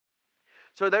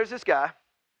So there's this guy,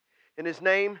 and his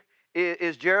name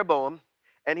is Jeroboam,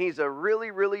 and he's a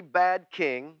really, really bad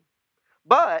king,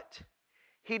 but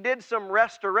he did some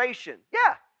restoration.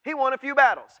 Yeah, he won a few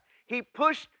battles. He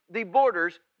pushed the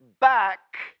borders back,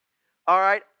 all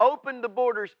right, opened the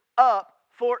borders up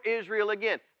for Israel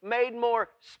again, made more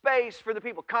space for the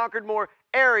people, conquered more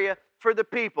area for the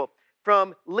people.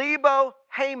 From Lebo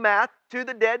Hamath to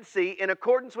the Dead Sea, in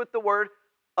accordance with the word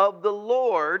of the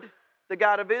Lord, the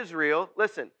God of Israel,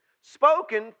 listen,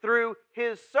 spoken through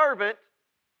his servant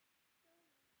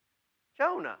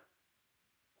Jonah.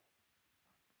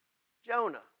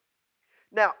 Jonah.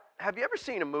 Now, have you ever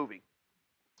seen a movie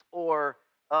or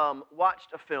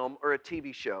watched a film or a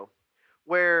TV show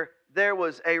where there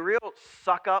was a real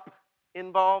suck-up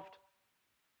involved?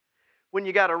 When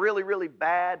you got a really, really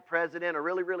bad president, a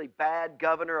really, really bad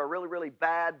governor, a really, really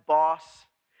bad boss,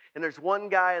 and there's one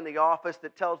guy in the office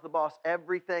that tells the boss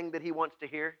everything that he wants to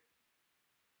hear?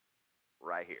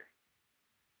 Right here.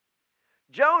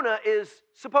 Jonah is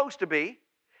supposed to be,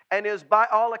 and is by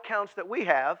all accounts that we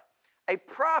have, a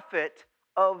prophet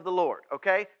of the Lord,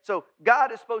 okay? So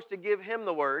God is supposed to give him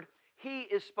the word. He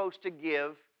is supposed to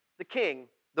give the king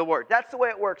the word. That's the way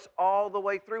it works all the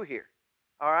way through here,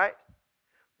 all right?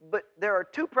 But there are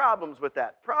two problems with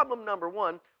that. Problem number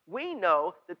one, we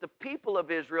know that the people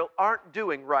of Israel aren't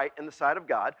doing right in the sight of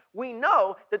God. We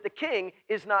know that the king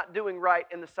is not doing right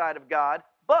in the sight of God,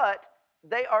 but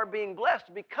they are being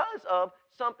blessed because of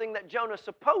something that Jonah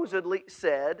supposedly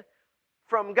said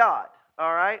from God,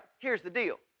 all right? Here's the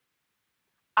deal.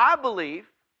 I believe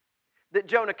that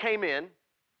Jonah came in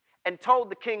and told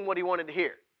the king what he wanted to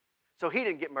hear. So he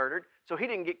didn't get murdered, so he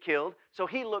didn't get killed, so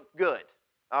he looked good,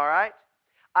 all right?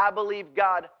 I believe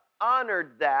God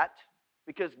honored that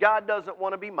because God doesn't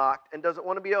want to be mocked and doesn't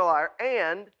want to be a liar.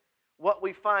 And what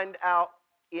we find out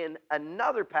in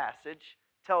another passage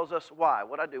tells us why.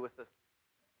 What I do with the...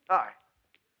 All right.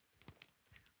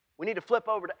 We need to flip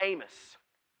over to Amos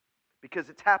because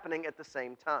it's happening at the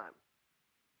same time.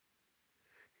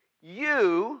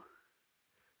 You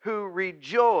who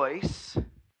rejoice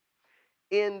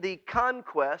in the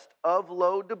conquest of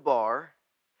Lo-debar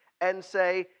and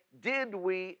say, did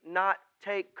we not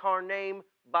take Karnaim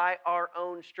by our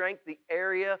own strength? The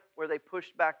area where they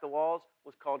pushed back the walls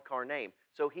was called Karnaim.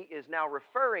 So he is now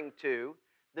referring to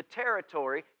the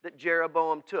territory that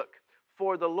Jeroboam took.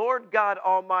 For the Lord God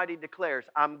Almighty declares,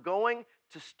 I'm going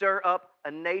to stir up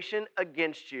a nation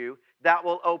against you that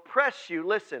will oppress you,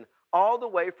 listen, all the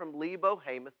way from Lebo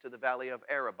Hamath to the valley of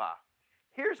Arabah.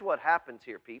 Here's what happens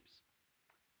here, peeps.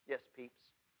 Yes, peeps.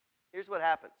 Here's what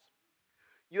happens.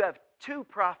 You have two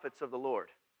prophets of the Lord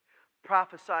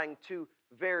prophesying two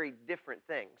very different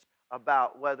things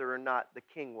about whether or not the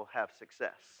king will have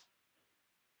success.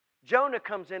 Jonah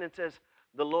comes in and says,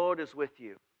 the Lord is with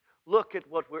you. Look at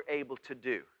what we're able to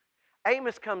do.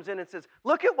 Amos comes in and says,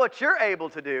 look at what you're able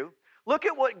to do. Look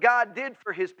at what God did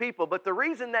for his people. But the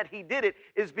reason that he did it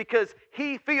is because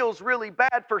he feels really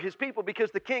bad for his people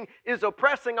because the king is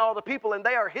oppressing all the people and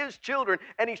they are his children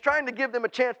and he's trying to give them a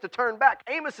chance to turn back.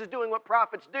 Amos is doing what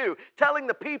prophets do, telling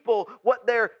the people what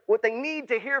they need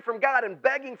to hear from God and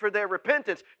begging for their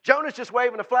repentance. Jonah's just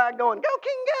waving a flag going, go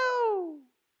king, go!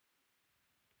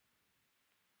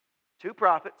 Two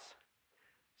prophets,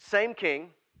 same king,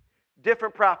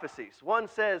 different prophecies. One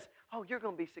says, oh, you're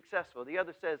going to be successful. The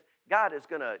other says, God is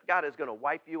going to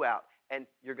wipe you out, and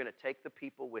you're going to take the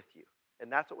people with you.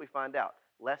 And that's what we find out.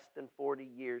 Less than 40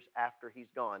 years after he's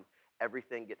gone,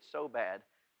 everything gets so bad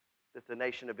that the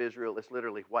nation of Israel is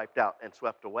literally wiped out and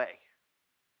swept away.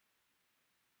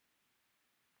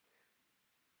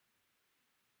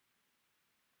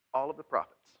 All of the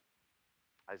prophets,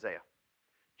 Isaiah,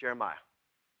 Jeremiah,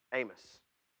 Amos,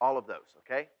 all of those,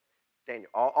 okay? Daniel,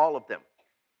 all of them.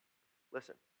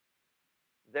 Listen,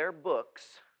 their books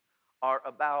are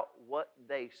about what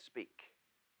they speak.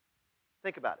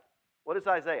 Think about it. What is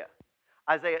Isaiah?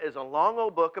 Isaiah is a long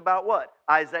old book about what?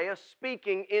 Isaiah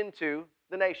speaking into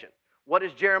the nation. What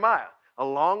is Jeremiah? A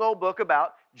long old book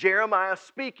about Jeremiah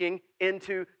speaking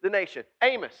into the nation.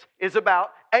 Amos is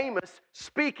about Amos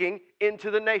speaking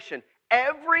into the nation.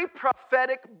 Every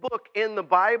prophetic book in the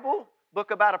Bible,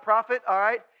 book about a prophet, all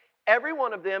right, every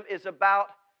one of them is about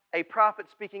a prophet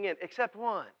speaking in, except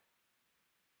one.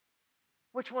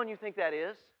 Which one you think that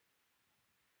is?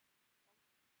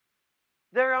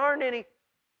 There aren't any.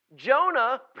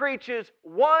 Jonah preaches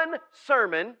one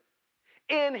sermon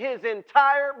in his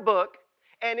entire book,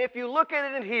 and if you look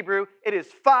at it in Hebrew, it is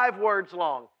 5 words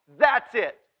long. That's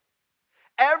it.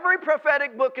 Every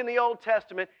prophetic book in the Old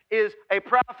Testament is a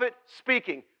prophet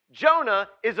speaking. Jonah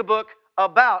is a book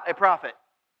about a prophet.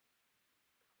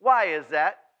 Why is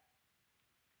that?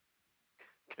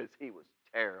 because he was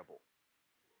terrible.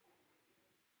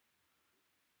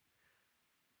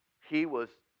 He was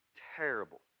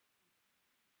terrible.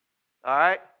 All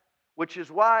right? Which is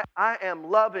why I am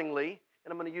lovingly,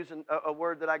 and I'm going to use a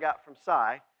word that I got from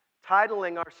Cy,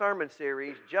 titling our sermon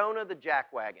series, Jonah the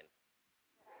Jackwagon.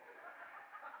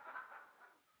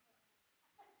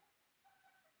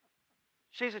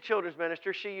 She's a children's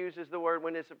minister. She uses the word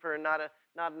when it's for not a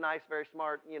nice, very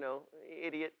smart,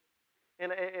 idiot.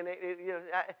 And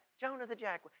Jonah the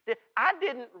Jackwagon. I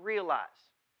didn't realize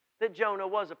that Jonah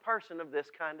was a person of this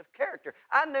kind of character.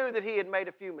 I knew that he had made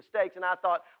a few mistakes, and I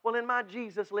thought, well, in my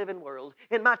Jesus living world,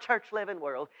 in my church living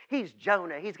world, he's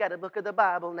Jonah. He's got a book of the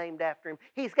Bible named after him.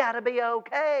 He's got to be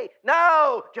okay.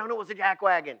 No, Jonah was a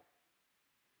jackwagon.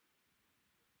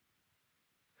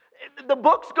 The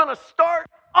book's going to start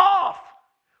off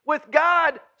with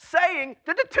God saying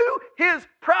to his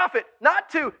prophet,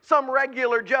 not to some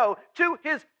regular Joe, to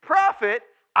his prophet,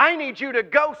 I need you to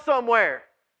go somewhere.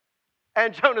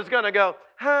 And Jonah's going to go,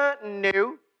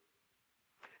 no.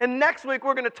 And next week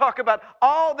we're going to talk about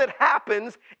all that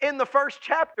happens in the first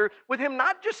chapter with him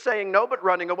not just saying no, but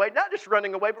running away. Not just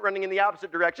running away, but running in the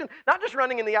opposite direction. Not just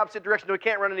running in the opposite direction so he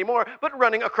can't run anymore, but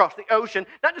running across the ocean.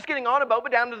 Not just getting on a boat,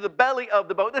 but down to the belly of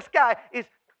the boat. This guy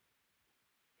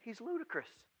he's ludicrous.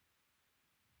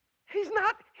 He's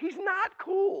not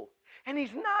cool. And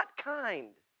he's not kind.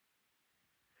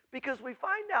 Because we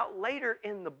find out later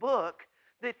in the book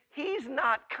that he's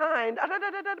not kind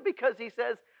because he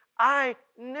says, I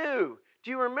knew. Do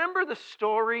you remember the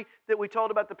story that we told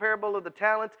about the parable of the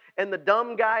talents? And the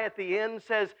dumb guy at the end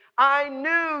says, I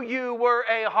knew you were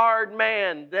a hard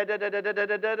man.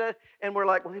 And we're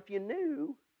like, well, if you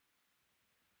knew,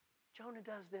 Jonah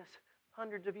does this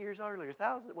hundreds of years earlier,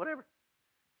 thousands, whatever.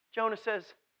 Jonah says,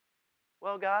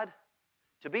 well, God,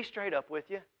 to be straight up with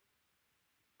you,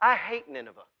 I hate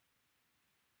Nineveh.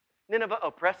 Nineveh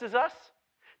oppresses us.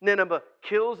 Nineveh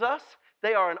kills us.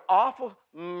 They are an awful,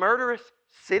 murderous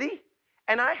city,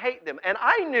 and I hate them. And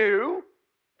I knew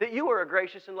that you are a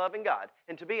gracious and loving God.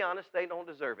 And to be honest, they don't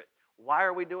deserve it. Why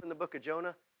are we doing the book of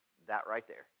Jonah? That right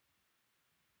there.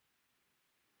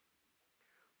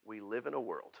 We live in a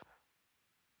world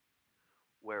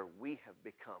where we have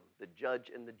become the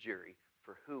judge and the jury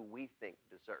for who we think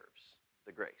deserves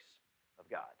the grace of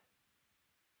God.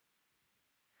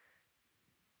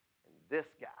 And this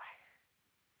guy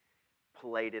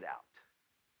played it out.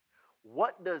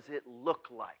 What does it look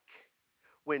like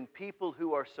when people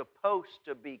who are supposed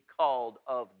to be called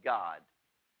of God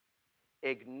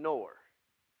ignore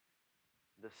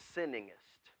the sinningest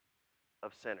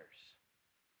of sinners?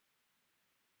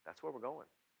 That's where we're going.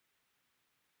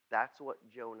 That's what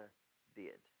Jonah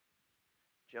did.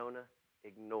 Jonah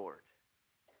ignored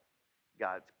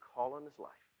God's call on his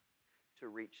life to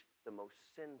reach the most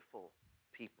sinful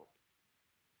people.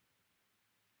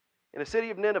 In the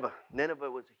city of Nineveh, Nineveh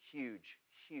was a huge,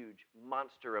 huge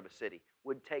monster of a city.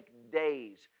 Would take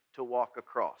days to walk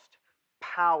across.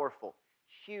 Powerful,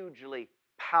 hugely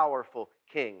powerful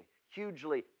king.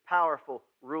 Hugely powerful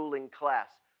ruling class.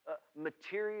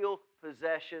 Material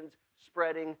possessions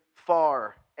spreading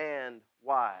far and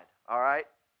wide. All right?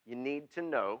 You need to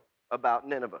know about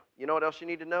Nineveh. You know what else you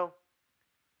need to know?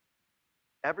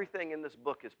 Everything in this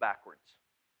book is backwards.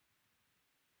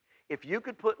 If you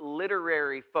could put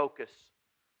literary focus,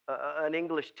 an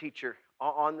English teacher,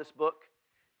 on this book,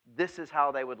 this is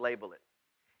how they would label it.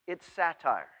 It's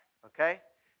satire, okay?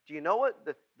 Do you know what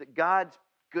the God's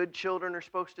good children are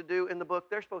supposed to do in the book?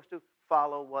 They're supposed to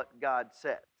follow what God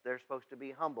says. They're supposed to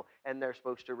be humble, and they're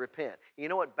supposed to repent. You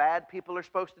know what bad people are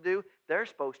supposed to do? They're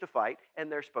supposed to fight,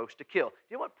 and they're supposed to kill.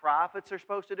 You know what prophets are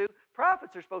supposed to do?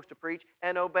 Prophets are supposed to preach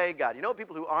and obey God. You know what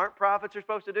people who aren't prophets are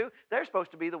supposed to do? They're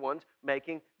supposed to be the ones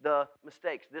making the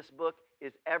mistakes. This book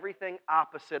is everything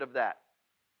opposite of that.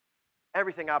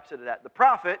 Everything opposite of that. The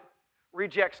prophet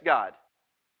rejects God.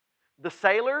 The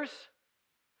sailors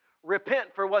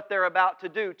repent for what they're about to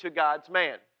do to God's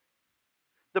man.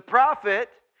 The prophet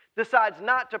decides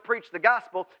not to preach the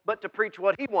gospel, but to preach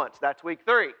what he wants. That's week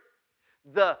 3.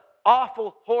 The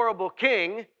awful, horrible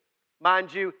king,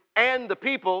 mind you, and the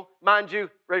people, mind you,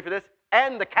 ready for this,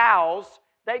 and the cows,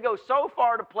 they go so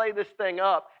far to play this thing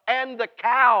up, and the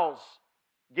cows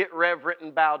get reverent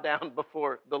and bow down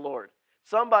before the Lord.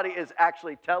 Somebody is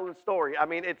actually telling story. I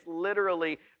mean, it's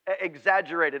literally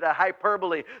exaggerated, a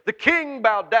hyperbole. The king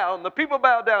bowed down, the people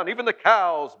bowed down, even the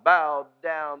cows bowed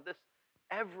down.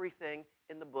 Everything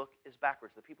in the book is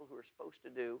backwards. The people who are supposed to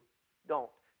do, don't.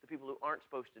 The people who aren't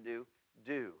supposed to do,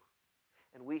 do.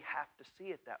 And we have to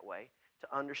see it that way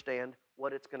to understand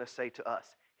what it's going to say to us.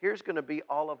 Here's going to be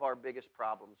all of our biggest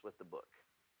problems with the book.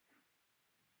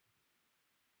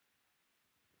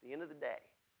 the end of the day,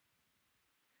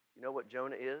 you know what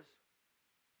Jonah is?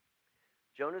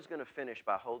 Jonah's going to finish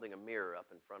by holding a mirror up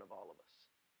in front of all of us.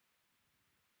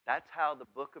 That's how the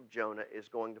book of Jonah is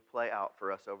going to play out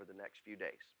for us over the next few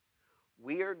days.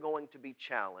 We are going to be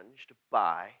challenged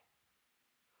by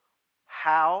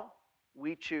how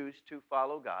we choose to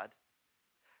follow God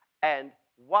and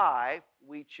why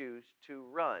we choose to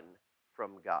run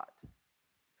from God.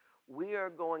 We are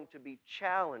going to be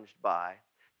challenged by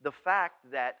the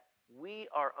fact that we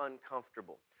are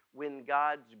uncomfortable when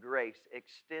God's grace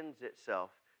extends itself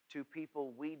to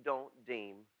people we don't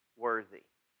deem worthy.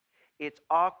 It's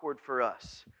awkward for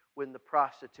us when the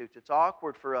prostitutes, it's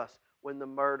awkward for us when the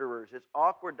murderers, it's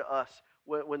awkward to us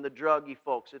when the druggy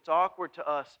folks, it's awkward to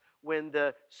us when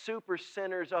the super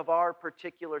sinners of our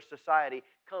particular society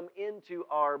come into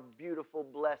our beautiful,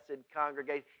 blessed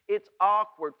congregation. It's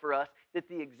awkward for us that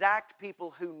the exact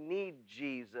people who need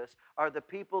Jesus are the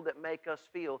people that make us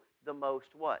feel the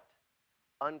most what?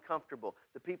 Uncomfortable.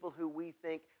 The people who we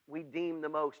think we deem the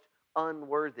most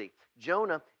unworthy.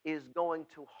 Jonah is going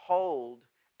to hold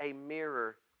a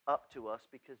mirror up to us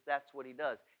because that's what he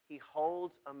does. He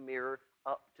holds a mirror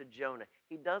up to Jonah.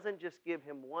 He doesn't just give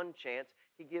him one chance,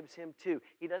 he gives him two.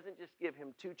 He doesn't just give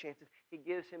him two chances, he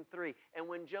gives him three. And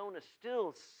when Jonah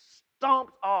still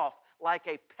stomps off like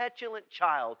a petulant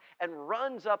child and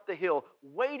runs up the hill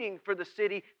waiting for the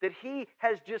city that he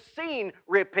has just seen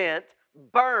repent,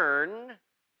 burn,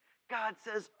 God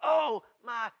says, oh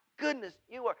my goodness,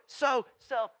 you are so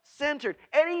self-centered.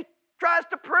 And he tries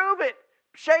to prove it.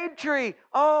 Shade tree,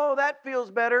 oh, that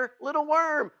feels better. Little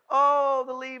worm, oh,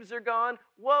 the leaves are gone.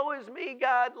 Woe is me,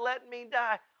 God, let me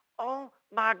die. Oh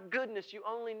my goodness, you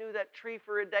only knew that tree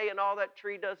for a day and all that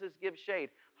tree does is give shade.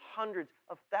 Hundreds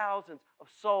of thousands of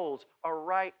souls are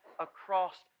right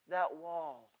across that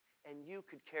wall and you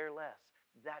could care less.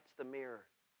 That's the mirror.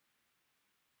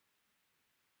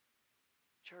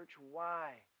 Church,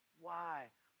 why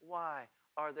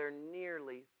are there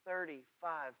nearly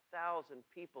 35,000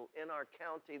 people in our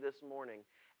county this morning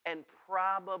and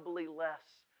probably less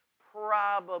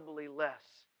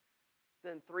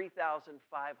than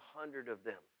 3,500 of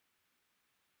them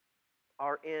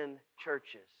are in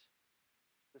churches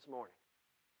this morning?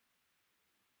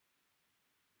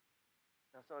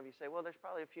 Now some of you say, well, there's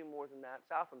probably a few more than that.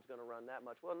 Southam's going to run that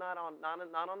much. Well, not on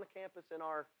the campus in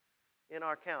our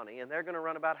county, and they're going to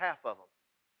run about half of them.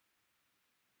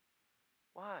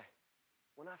 Why?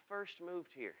 When I first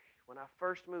moved here,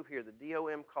 the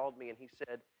DOM called me and he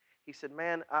said,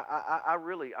 man,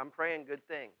 I'm praying good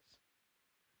things.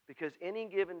 Because any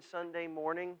given Sunday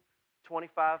morning,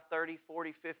 25, 30,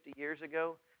 40, 50 years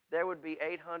ago, there would be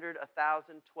 800,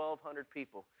 1,000, 1,200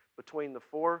 people between the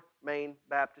four main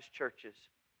Baptist churches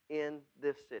in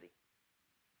this city.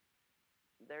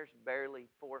 There's barely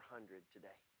 400 today.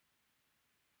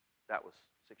 That was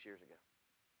 6 years ago.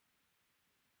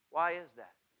 Why is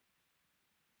that?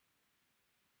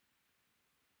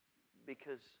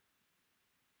 Because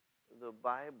the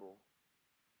Bible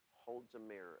holds a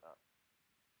mirror up.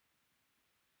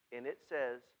 And it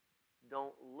says,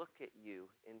 don't look at you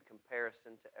in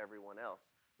comparison to everyone else.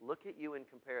 Look at you in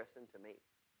comparison to me.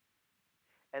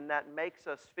 And that makes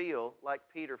us feel like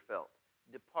Peter felt.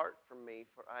 Depart from me,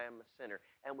 for I am a sinner.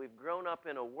 And we've grown up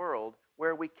in a world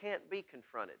where we can't be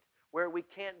confronted, where we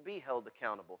can't be held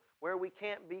accountable, where we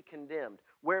can't be condemned,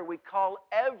 where we call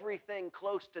everything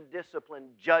close to discipline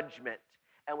judgment.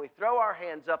 And we throw our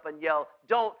hands up and yell,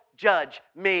 don't judge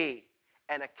me.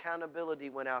 And accountability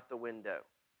went out the window.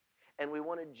 And we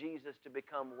wanted Jesus to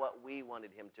become what we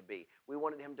wanted him to be. We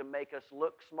wanted him to make us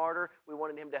look smarter. We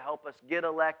wanted him to help us get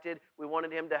elected. We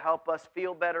wanted him to help us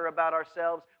feel better about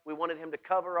ourselves. We wanted him to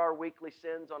cover our weekly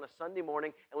sins on a Sunday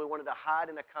morning. And we wanted to hide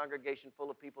in a congregation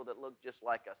full of people that looked just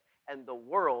like us. And the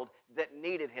world that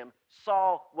needed him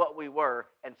saw what we were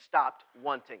and stopped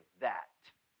wanting that.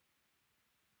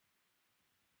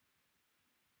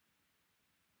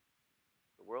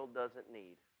 The world doesn't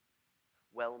need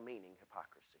well-meaning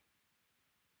hypocrisy.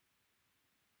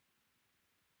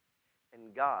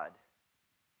 And God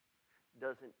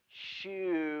doesn't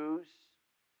choose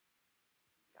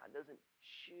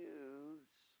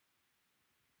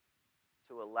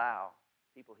to allow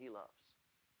people he loves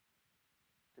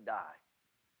to die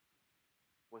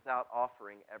without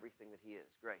offering everything that he is: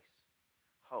 grace,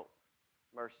 hope,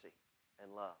 mercy,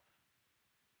 and love.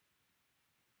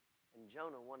 And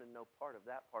Jonah wanted no part of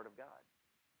that part of God.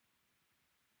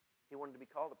 He wanted to be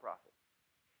called a prophet.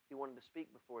 He wanted to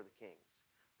speak before the kings.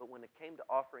 But when it came to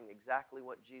offering exactly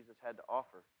what Jesus had to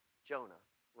offer, Jonah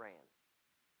ran.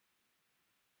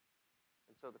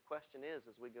 And so the question is,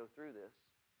 as we go through this,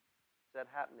 is that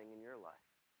happening in your life?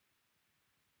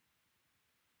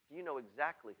 Do you know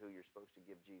exactly who you're supposed to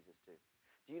give Jesus to?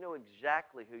 Do you know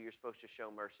exactly who you're supposed to show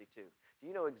mercy to? Do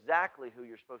you know exactly who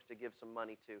you're supposed to give some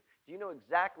money to? Do you know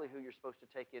exactly who you're supposed to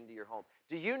take into your home?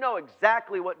 Do you know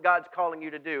exactly what God's calling you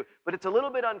to do? But it's a little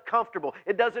bit uncomfortable.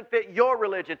 It doesn't fit your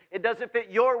religion. It doesn't fit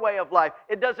your way of life.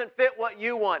 It doesn't fit what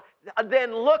you want.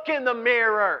 Then look in the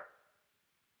mirror.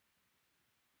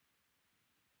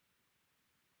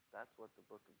 That's what the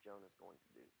book of Jonah is going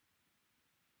to do.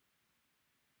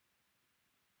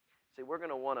 See, we're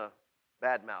going to want to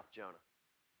badmouth Jonah.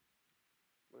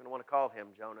 We're going to want to call him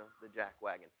Jonah the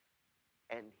jackwagon.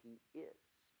 And he is.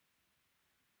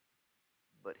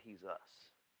 But he's us.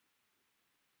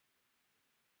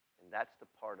 And that's the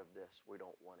part of this we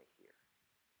don't want to hear.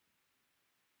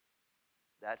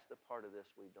 That's the part of this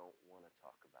we don't want to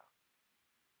talk about.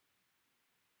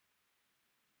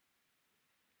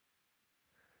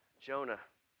 Jonah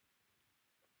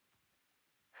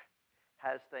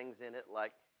has things in it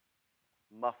like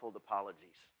muffled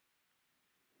apologies.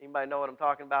 Anybody know what I'm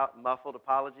talking about? Muffled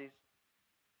apologies?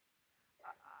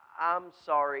 I'm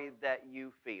sorry that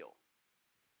you feel.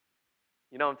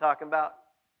 You know what I'm talking about?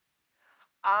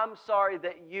 I'm sorry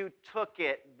that you took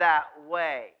it that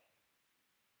way.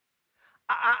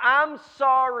 I'm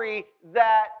sorry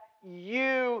that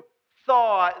you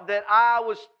thought that I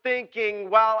was thinking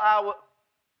while I was...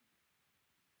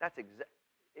 That's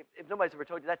if nobody's ever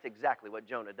told you, that's exactly what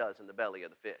Jonah does in the belly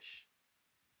of the fish.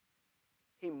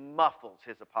 He muffles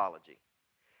his apology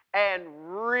and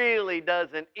really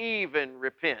doesn't even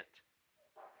repent.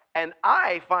 And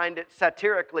I find it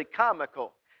satirically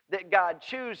comical that God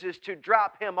chooses to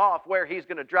drop him off where he's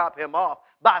going to drop him off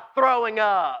by throwing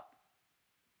up.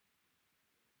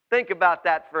 Think about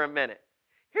that for a minute.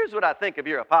 Here's what I think of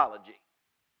your apology.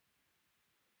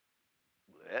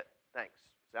 Blech. Thanks.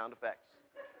 Sound effects.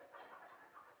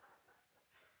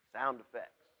 Sound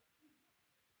effects.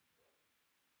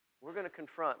 We're going to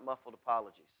confront muffled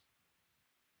apologies.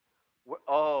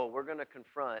 We're going to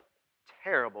confront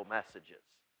terrible messages.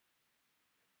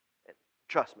 And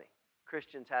trust me,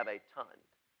 Christians have a ton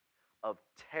of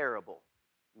terrible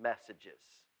messages.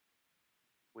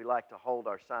 We like to hold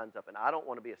our signs up, and I don't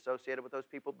want to be associated with those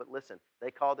people, but listen, they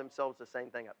call themselves the same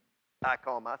thing I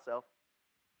call myself.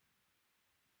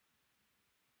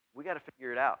 We got to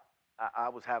figure it out. I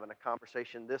was having a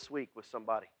conversation this week with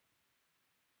somebody,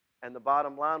 and the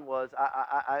bottom line was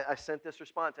I sent this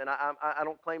response, and I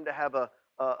don't claim to have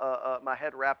my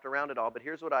head wrapped around it all, but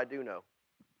here's what I do know.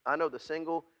 I know the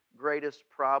single greatest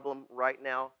problem right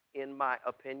now, in my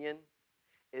opinion,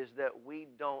 is that we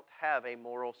don't have a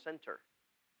moral center.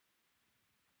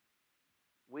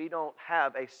 We don't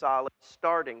have a solid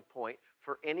starting point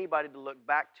for anybody to look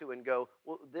back to and go,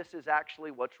 well, this is actually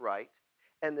what's right,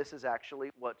 and this is actually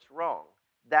what's wrong.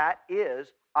 That is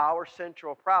our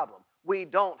central problem. We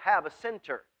don't have a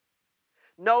center.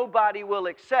 Nobody will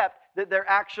accept that there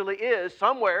actually is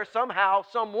somewhere, somehow,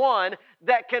 someone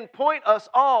that can point us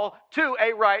all to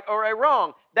a right or a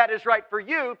wrong. That is right for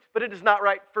you, but it is not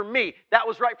right for me. That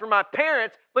was right for my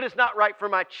parents, but it's not right for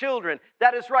my children.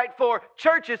 That is right for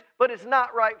churches, but it's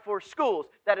not right for schools.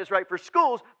 That is right for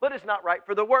schools, but it's not right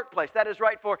for the workplace. That is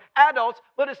right for adults,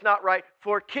 but it's not right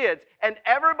for kids. And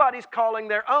everybody's calling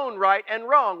their own right and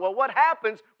wrong. Well, what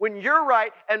happens when your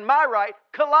right and my right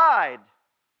collide?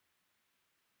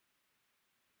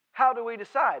 How do we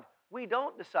decide? We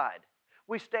don't decide.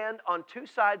 We stand on two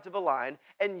sides of a line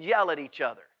and yell at each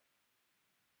other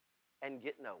and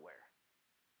get nowhere.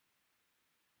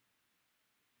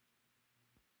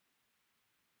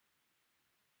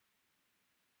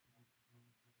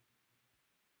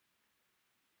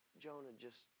 Jonah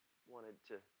just wanted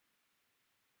to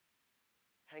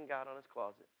hang out on his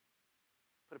closet,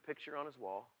 put a picture on his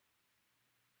wall,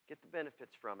 get the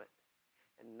benefits from it,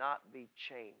 and not be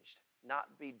changed,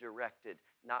 not be directed,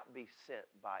 not be sent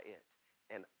by it.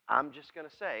 And I'm just going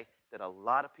to say that a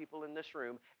lot of people in this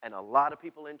room and a lot of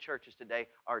people in churches today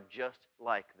are just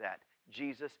like that.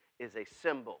 Jesus is a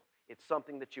symbol. It's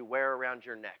something that you wear around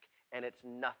your neck, and it's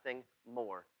nothing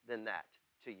more than that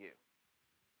to you.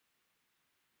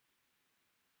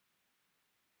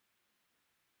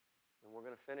 And we're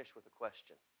going to finish with a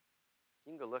question.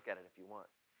 You can go look at it if you want.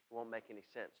 It won't make any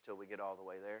sense till we get all the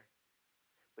way there.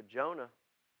 But Jonah,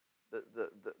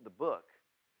 the book,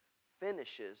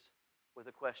 finishes with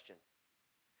a question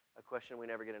we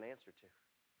never get an answer to.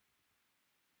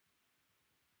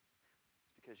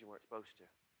 It's because you weren't supposed to.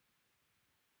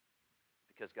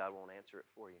 Because God won't answer it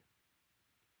for you.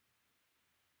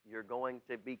 You're going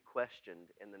to be questioned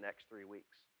in the next 3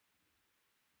 weeks,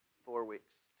 4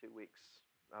 weeks, 2 weeks,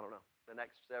 I don't know, the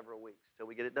next several weeks till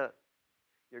we get it done.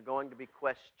 You're going to be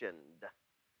questioned.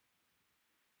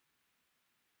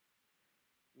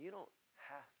 You don't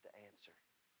have to answer.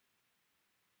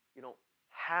 You don't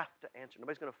have to answer.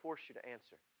 Nobody's going to force you to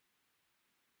answer.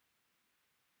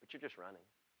 But you're just running.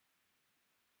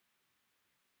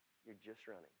 You're just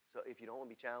running. So if you don't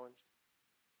want to be challenged,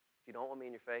 if you don't want me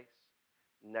in your face,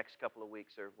 next couple of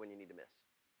weeks are when you need to miss.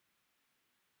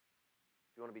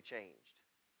 If you want to be changed,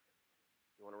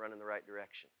 you want to run in the right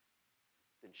direction,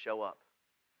 then show up.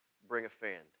 Bring a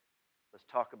friend. Let's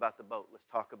talk about the boat. Let's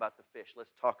talk about the fish.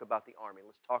 Let's talk about the army.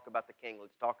 Let's talk about the king.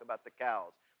 Let's talk about the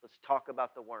cows. Let's talk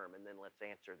about the worm, and then let's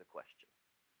answer the question.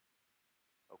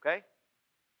 Okay?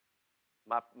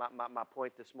 My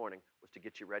point this morning was to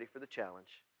get you ready for the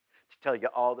challenge, to tell you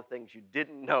all the things you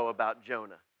didn't know about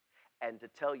Jonah, and to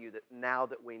tell you that now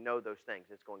that we know those things,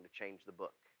 it's going to change the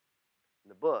book.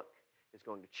 And the book is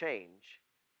going to change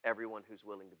everyone who's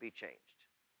willing to be changed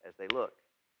as they look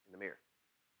in the mirror.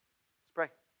 Let's pray.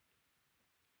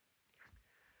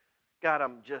 God,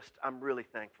 I'm really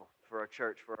thankful for our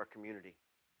church, for our community.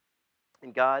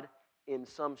 And God, in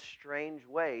some strange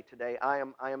way today, I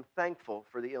am thankful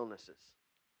for the illnesses.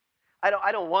 I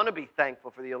don't want to be thankful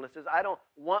for the illnesses. I don't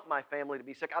want my family to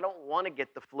be sick. I don't want to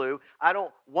get the flu. I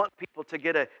don't want people to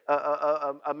get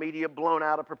a media blown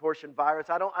out of proportion virus.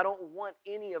 I don't want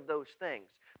any of those things.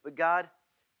 But God,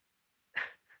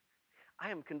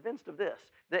 I am convinced of this,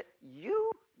 that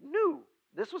you knew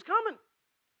this was coming.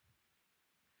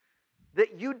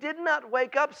 That you did not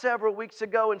wake up several weeks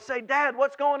ago and say, Dad,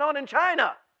 what's going on in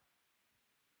China?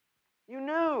 You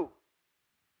knew.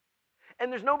 And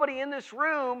there's nobody in this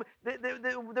room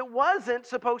that wasn't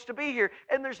supposed to be here.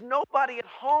 And there's nobody at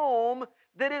home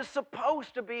that is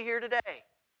supposed to be here today.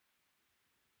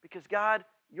 Because God,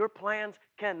 your plans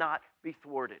cannot be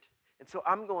thwarted. And so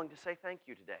I'm going to say thank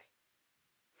you today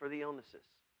for the illnesses.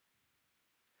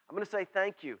 I'm going to say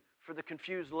thank you for the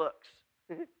confused looks.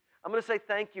 I'm going to say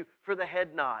thank you for the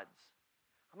head nods.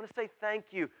 I'm going to say thank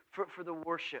you for the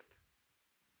worship.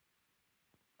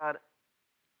 God,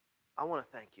 I want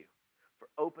to thank you for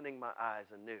opening my eyes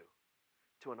anew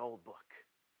to an old book.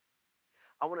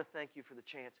 I want to thank you for the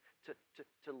chance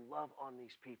to love on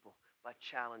these people by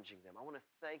challenging them. I want to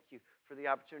thank you for the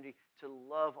opportunity to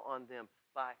love on them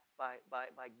by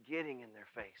getting in their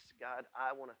face. God,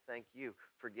 I want to thank you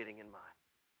for getting in mine.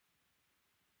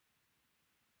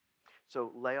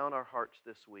 So lay on our hearts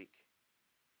this week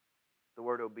the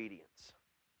word obedience.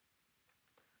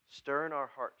 Stir in our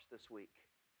hearts this week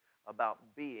about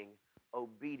being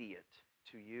obedient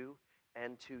to you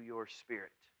and to your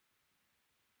Spirit.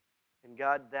 And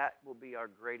God, that will be our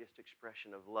greatest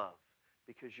expression of love,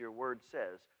 because your word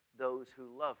says, those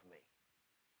who love me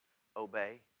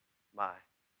obey my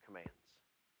commands.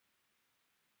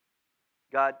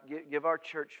 God, give our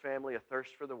church family a thirst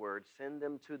for the word. Send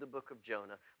them to the book of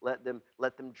Jonah. Let them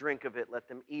drink of it. Let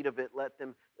them eat of it. Let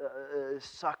them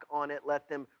suck on it. Let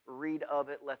them read of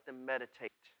it. Let them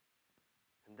meditate.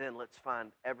 And then let's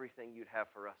find everything you'd have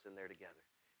for us in there together.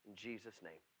 In Jesus'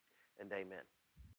 name, and amen.